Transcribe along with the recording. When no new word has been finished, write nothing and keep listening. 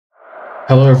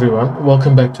Hello everyone,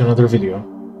 welcome back to another video.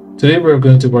 Today we're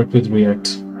going to work with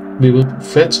React. We will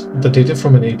fetch the data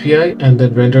from an API and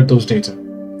then render those data.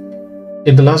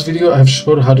 In the last video, I've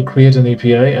showed how to create an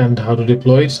API and how to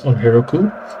deploy it on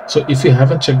Heroku. So if you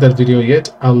haven't checked that video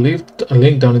yet, I'll leave a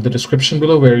link down in the description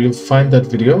below where you'll find that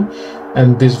video.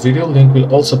 And this video link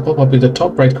will also pop up in the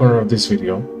top right corner of this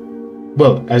video.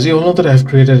 Well, as you all know that I've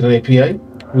created an API,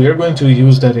 we are going to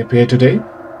use that API today.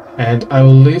 And I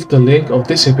will leave the link of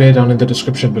this API down in the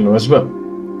description below as well.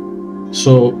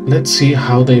 So let's see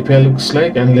how the API looks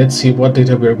like and let's see what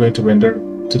data we're going to render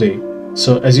today.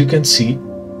 So as you can see,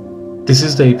 this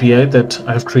is the API that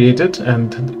I've created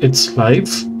and it's live.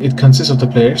 It consists of the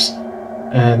players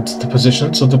and the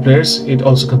positions of the players. It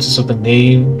also consists of the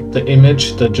name, the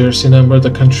image, the jersey number,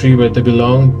 the country where they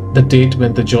belong, the date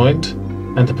when they joined,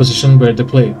 and the position where they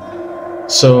play.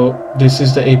 So this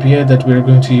is the API that we're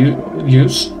going to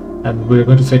use. And we're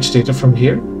going to fetch data from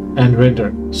here and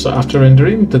render. So after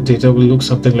rendering, the data will look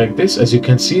something like this. As you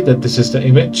can see that this is the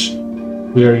image.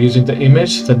 We are using the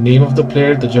image, the name of the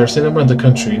player, the jersey number, and the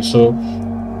country. So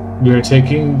we are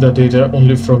taking the data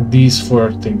only from these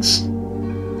four things.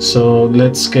 So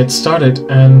let's get started.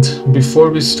 And before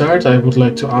we start, I would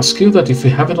like to ask you that if you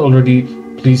haven't already,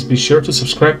 please be sure to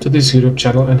subscribe to this YouTube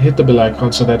channel and hit the bell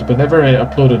icon so that whenever I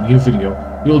upload a new video,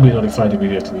 you will be notified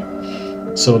immediately.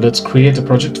 So let's create a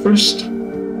project first.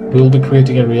 We'll be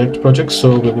creating a React project,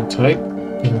 so we will type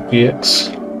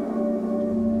npx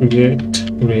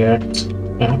react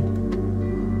app.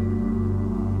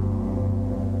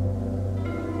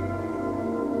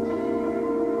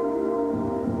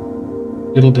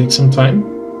 It'll take some time.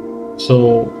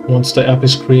 So once the app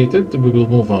is created, we will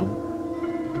move on.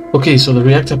 Okay, so the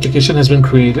React application has been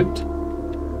created.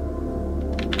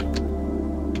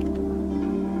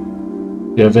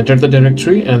 We have entered the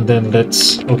directory and then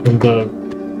let's open the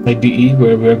IDE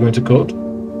where we are going to code.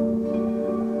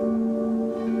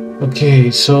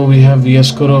 Okay, so we have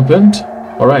VS Code opened.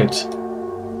 All right,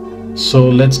 so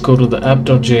let's go to the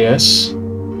app.js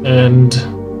and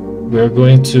we're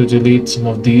going to delete some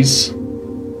of these.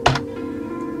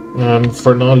 And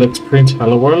for now, let's print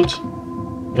hello world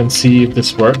and see if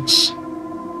this works.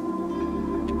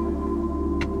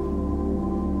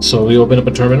 So we open up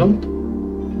a terminal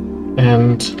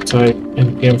and type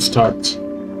npm start.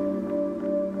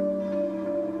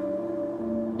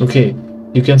 Okay,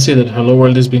 you can see that hello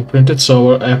world is being printed,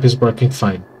 so our app is working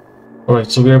fine.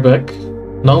 Alright, so we are back.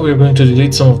 Now we are going to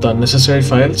delete some of the unnecessary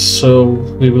files. So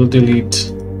we will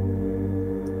delete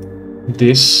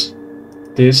this,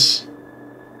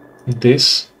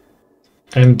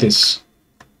 and this.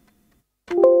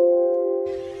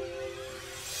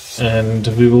 And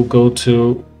we will go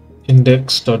to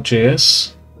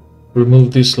index.js,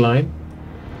 remove this line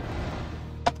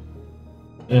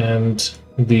and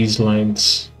these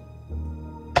lines.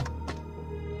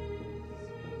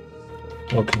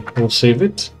 Okay, we'll save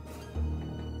it.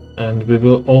 And we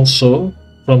will also,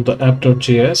 from the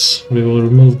app.js, we will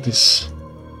remove this.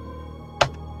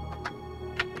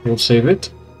 We'll save it.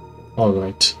 All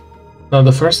right. Now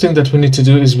the first thing that we need to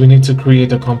do is we need to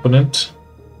create a component.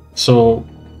 So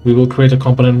we will create a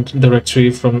component directory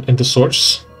in the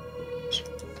source.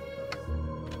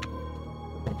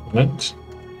 And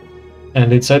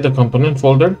inside the component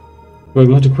folder, we're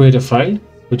going to create a file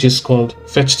which is called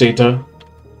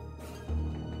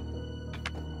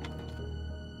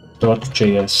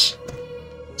FetchData.js.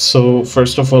 So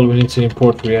first of all, we need to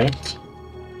import React.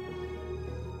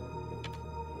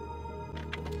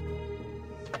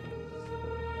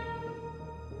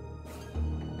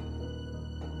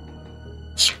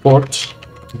 Export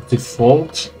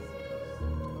default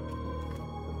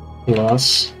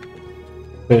plus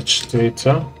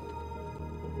FetchData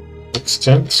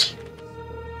extend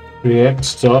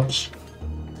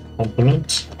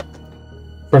React.component.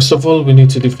 First of all, we need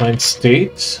to define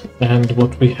state, and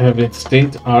what we have in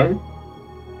state are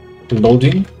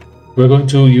loading. We're going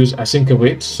to use async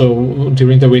await, so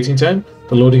during the waiting time,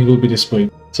 the loading will be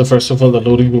displayed. So first of all, the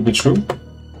loading will be true,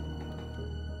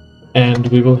 and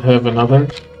we will have another,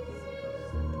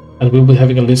 and we'll be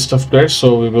having a list of players,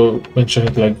 so we will mention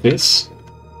it like this.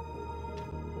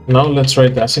 Now let's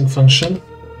write the async function.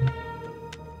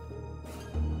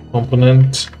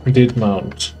 Component did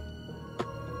mount.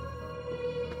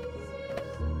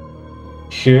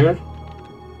 Here,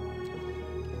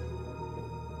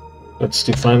 let's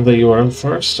define the URL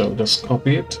first, so just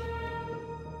copy it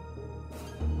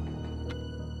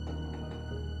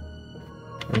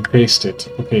and paste it.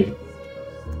 Okay.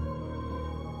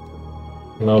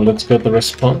 Now let's get the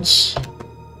response.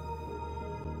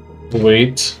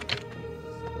 Wait,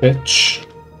 fetch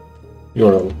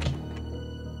URL.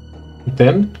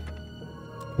 Then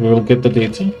we will get the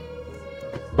data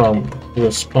from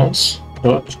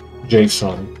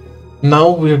response.json. Now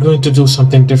we are going to do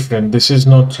something different. This is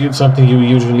not something you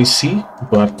usually see,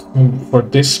 but for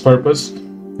this purpose,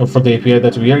 or for the API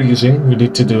that we are using, we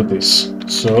need to do this.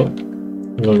 So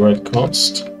we'll write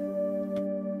const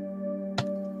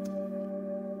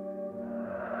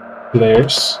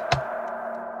players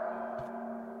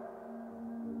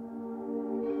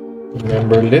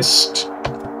member list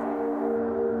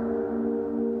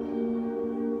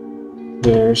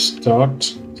players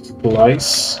dot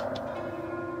slice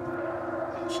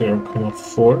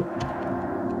 0,4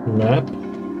 map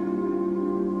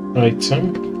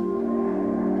item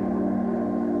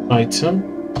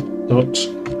dot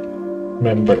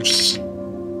members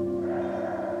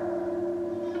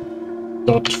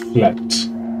dot flat.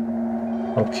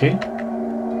 Okay,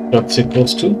 that's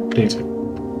equals to data.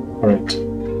 All right.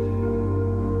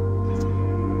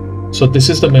 So this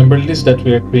is the member list that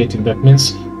we are creating. That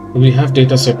means we have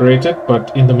data separated,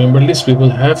 but in the member list we will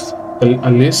have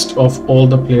a list of all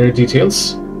the player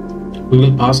details. We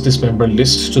will pass this member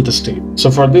list to the state. So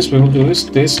for this, we will do is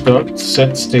this dot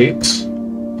set state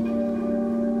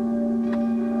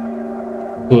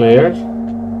player.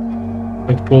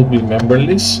 It will be member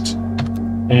list,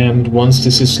 and once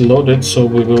this is loaded, so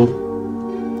we will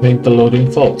make the loading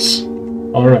false.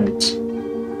 All right.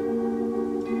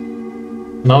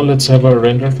 Now let's have our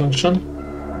render function.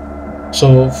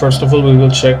 So first of all, we will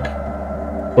check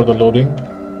for the loading.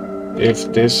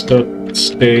 If this dot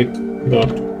state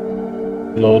dot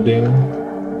loading,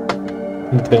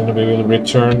 then we will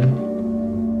return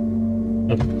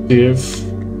a div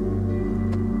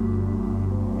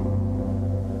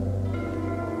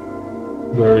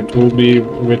where it will be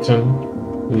written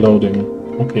loading.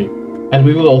 Okay, and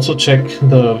we will also check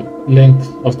the length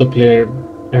of the player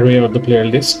array or the player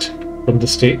list from the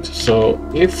state. So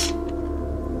if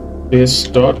this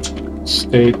dot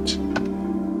state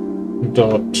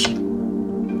dot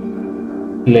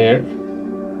player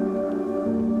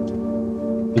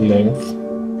length,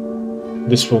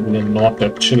 this will be a not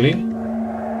actually.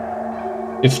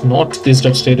 If not this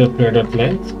dot state dot player dot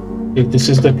length, if this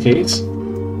is the case,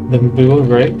 then we will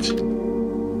write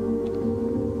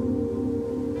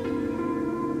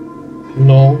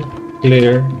no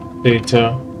player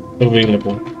data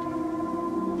available.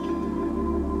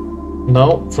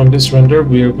 Now from this render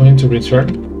we are going to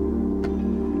return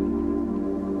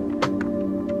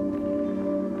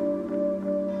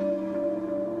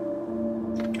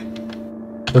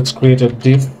let's create a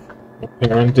div, a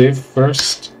parent div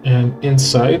first, and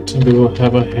inside we will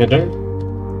have a header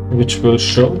which will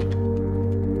show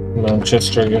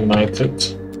Manchester United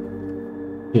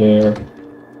player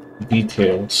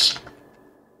details.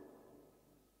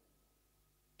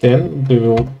 Then we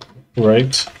will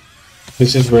write,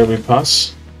 this is where we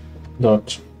pass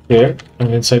dot player,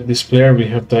 and inside this player we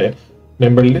have the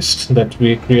member list that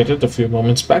we created a few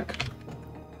moments back.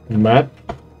 Map,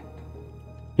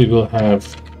 we will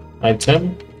have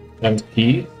item and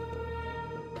key.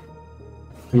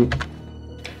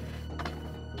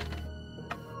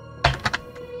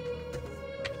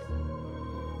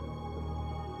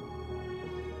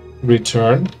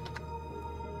 Return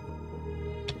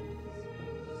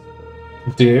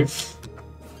div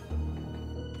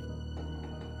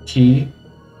key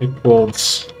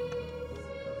equals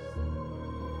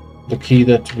the key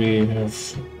that we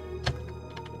have.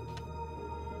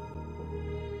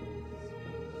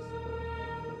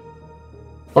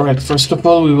 Alright, first of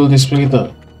all we will display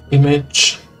the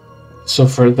image. So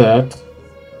for that,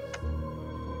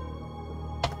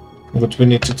 what we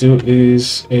need to do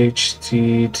is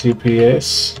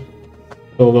https://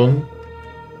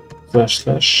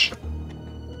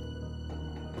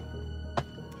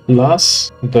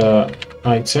 plus the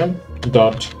item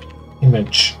dot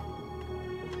image,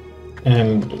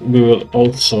 and we will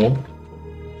also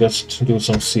just do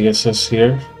some CSS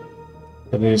here.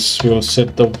 That is, we will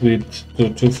set the width to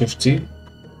 250,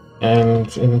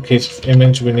 and in case of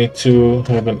image we need to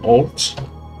have an alt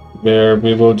where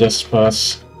we will just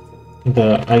pass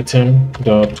the item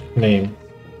dot name.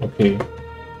 Okay,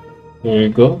 there we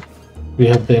go. We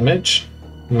have the image.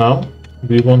 Now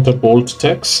we want a bold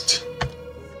text,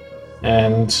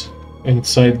 and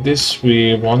inside this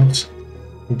we want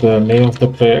the name of the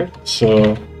player,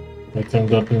 so item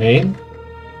dot name.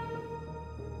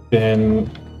 Then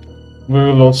we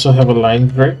will also have a line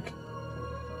break.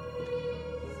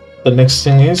 The next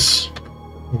thing is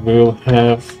we will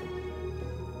have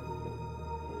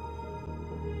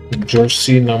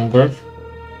jersey number,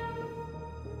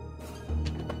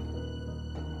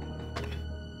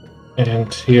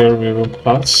 and here we will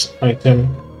pass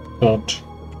item dot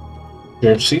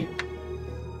jersey,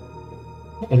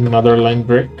 another line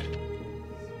break.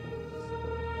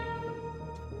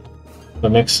 The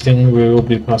next thing we will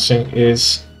be passing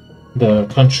is the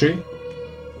country.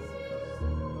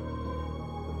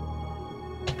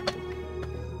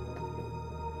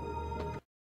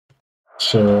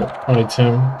 So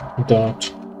item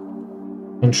dot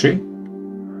country,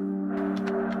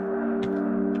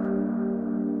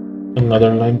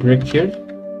 another line break here.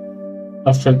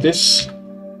 After this,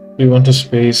 we want a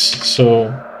space, so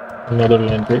another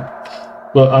line break.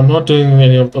 Well, I'm not doing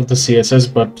any of the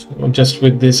CSS, but just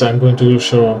with this, I'm going to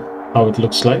show how it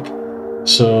looks like.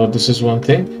 So this is one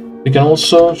thing. We can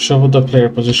also show the player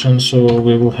position, so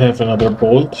we will have another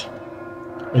bold,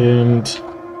 and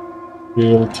we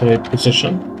will type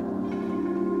position.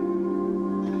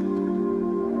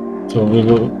 So we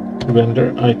will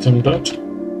render item dot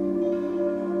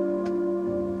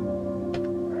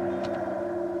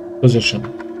position.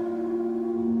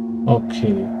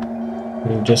 Okay,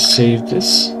 we'll just save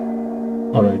this.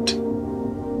 All right,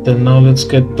 then now let's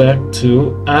get back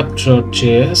to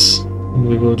app.js.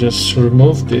 We will just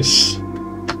remove this.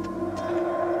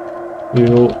 We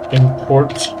will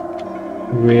import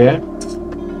React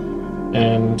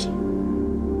and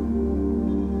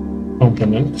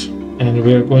component, and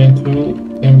we are going to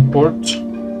import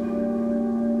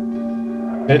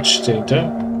FetchData.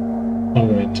 All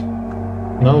right,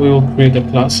 now we will create a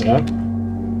class app,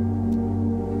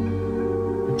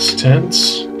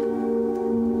 extends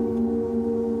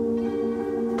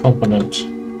component,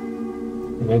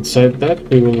 and inside that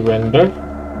we will render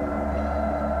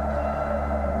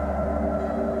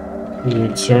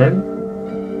return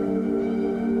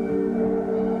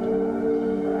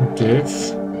div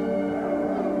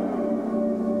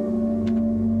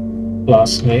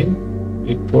class name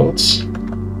equals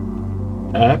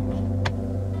app,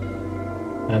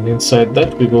 and inside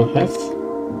that we will have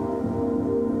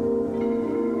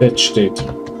fetch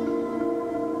data.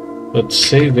 Let's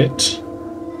save it.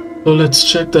 So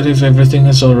let's check that if everything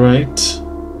is all right.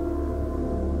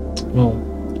 Oh,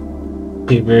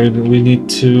 okay, we need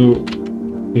to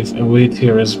await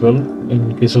here as well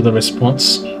in case of the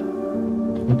response.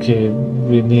 Okay,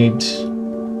 we need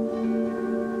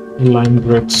line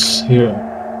breaks here.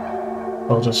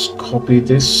 I'll just copy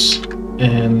this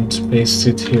and paste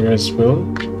it here as well.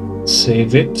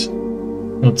 Save it.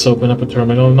 Let's open up a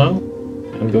terminal now,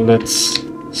 and let's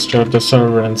start the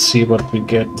server and see what we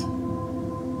get.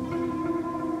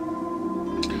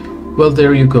 Well,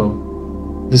 there you go.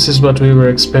 This is what we were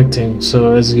expecting.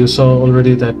 So as you saw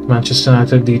already, that Manchester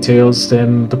United details,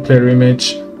 then the player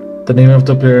image, the name of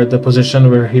the player, the position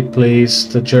where he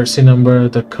plays, the jersey number,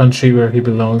 the country where he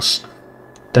belongs,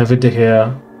 David De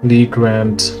Gea, Lee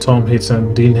Grant, Tom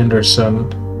Heaton, Dean Henderson,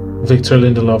 Victor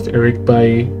Lindelof, Eric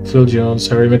Bailly, Phil Jones,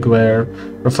 Harry Maguire,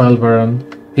 Rafael Varane.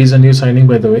 He's a new signing,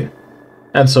 by the way,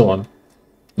 and so on.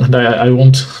 And I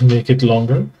won't make it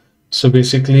longer. So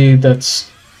basically, that's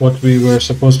what we were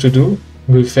supposed to do.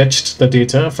 We fetched the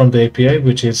data from the API,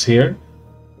 which is here,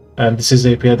 and this is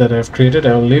the API that I've created.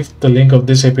 I'll leave the link of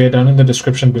this API down in the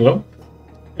description below.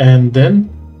 And then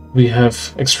we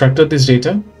have extracted this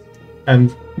data,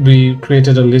 and we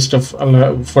created a list of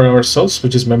for ourselves,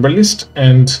 which is member list,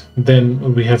 and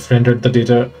then we have rendered the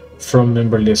data from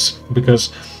member list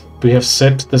because we have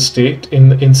set the state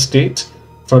in state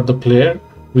for the player.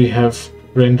 We have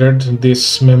rendered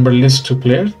this member list to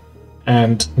player,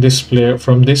 and this player,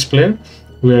 from this player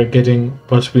we are getting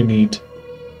what we need.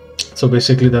 So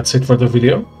basically that's it for the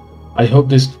video. I hope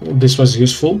this was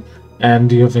useful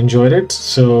and you have enjoyed it.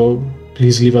 So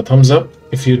please leave a thumbs up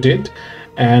if you did,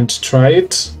 and try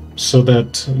it so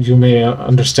that you may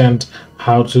understand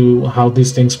how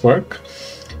these things work.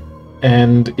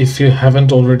 And if you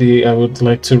haven't already, I would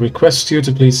like to request you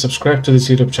to please subscribe to this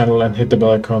YouTube channel and hit the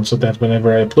bell icon so that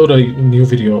whenever I upload a new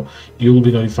video, you will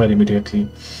be notified immediately.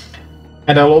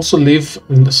 And I'll also leave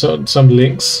some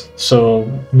links, so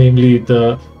namely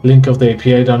the link of the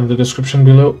API down in the description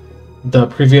below, the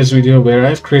previous video where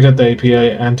I've created the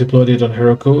API and deployed it on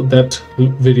Heroku, that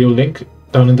video link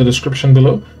down in the description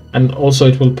below, and also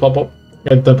it will pop up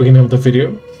at the beginning of the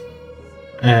video.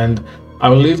 And I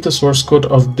will leave the source code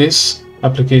of this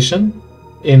application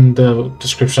in the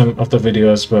description of the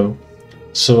video as well.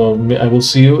 So I will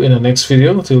see you in the next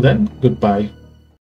video. Till then, goodbye.